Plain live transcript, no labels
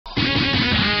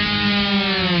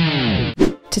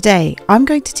Today, I'm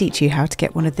going to teach you how to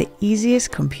get one of the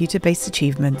easiest computer-based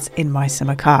achievements in My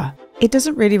Summer Car. It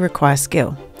doesn't really require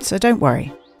skill, so don't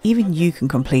worry. Even you can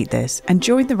complete this and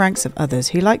join the ranks of others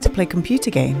who like to play computer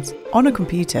games on a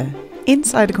computer,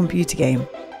 inside a computer game,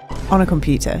 on a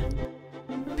computer.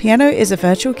 Pieno is a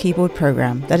virtual keyboard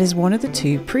program that is one of the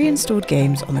 2 pre-installed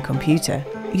games on the computer.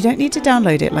 You don't need to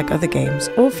download it like other games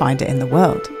or find it in the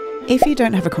world. If you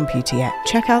don't have a computer yet,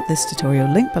 check out this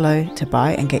tutorial link below to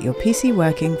buy and get your PC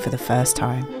working for the first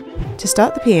time. To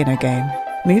start the piano game,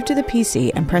 move to the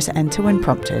PC and press enter when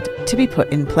prompted to be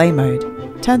put in play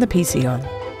mode. Turn the PC on.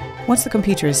 Once the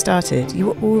computer is started, you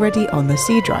are already on the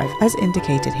C drive as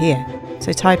indicated here.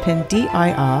 So type in dir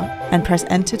and press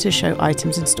enter to show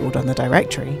items installed on the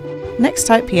directory. Next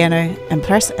type piano and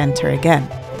press enter again.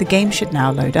 The game should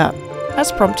now load up.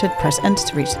 As prompted, press enter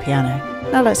to reach the piano.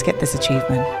 Now let's get this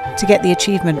achievement. To get the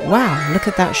achievement, wow, look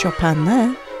at that Chopin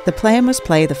there, the player must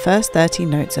play the first 13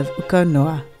 notes of Uko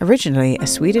Noa, originally a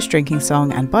Swedish drinking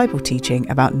song and Bible teaching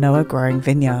about Noah growing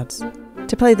vineyards.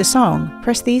 To play the song,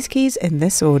 press these keys in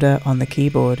this order on the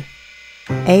keyboard.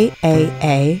 A,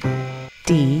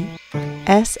 D,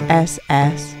 S,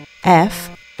 F,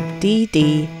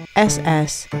 D,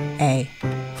 S, A.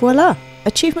 Voila!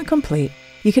 Achievement complete.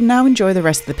 You can now enjoy the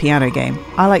rest of the piano game.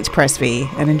 I like to press V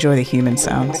and enjoy the human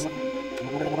sounds.